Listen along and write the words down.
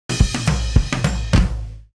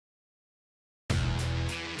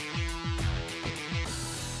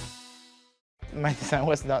My design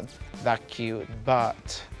was not that cute,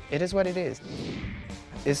 but it is what it is.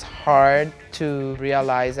 It's hard to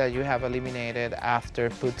realize that you have eliminated after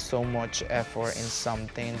put so much effort in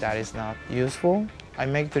something that is not useful. I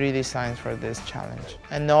make 3 designs for this challenge,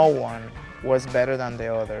 and no one was better than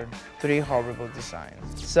the other. 3 horrible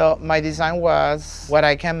designs. So my design was what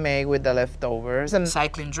I can make with the leftovers. A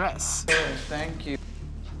cycling dress. Oh, thank you.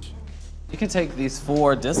 You can take these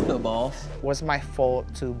 4 disco balls. It was my fault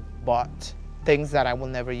to bought things that I will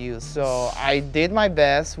never use. So I did my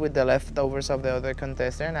best with the leftovers of the other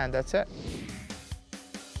contestant, and that's it.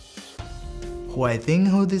 Who I think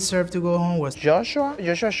who deserved to go home was Joshua.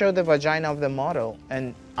 Joshua showed the vagina of the model,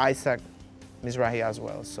 and Isaac Mizrahi as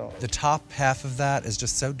well, so. The top half of that is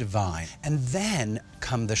just so divine. And then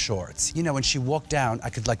come the shorts. You know, when she walked down,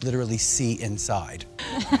 I could like literally see inside.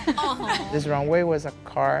 This runway was a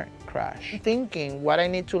car crash. Thinking what I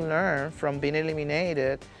need to learn from being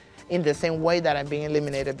eliminated in the same way that I'm being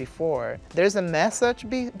eliminated before. There's a message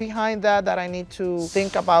behind that I need to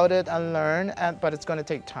think about it and learn, but it's gonna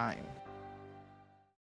take time.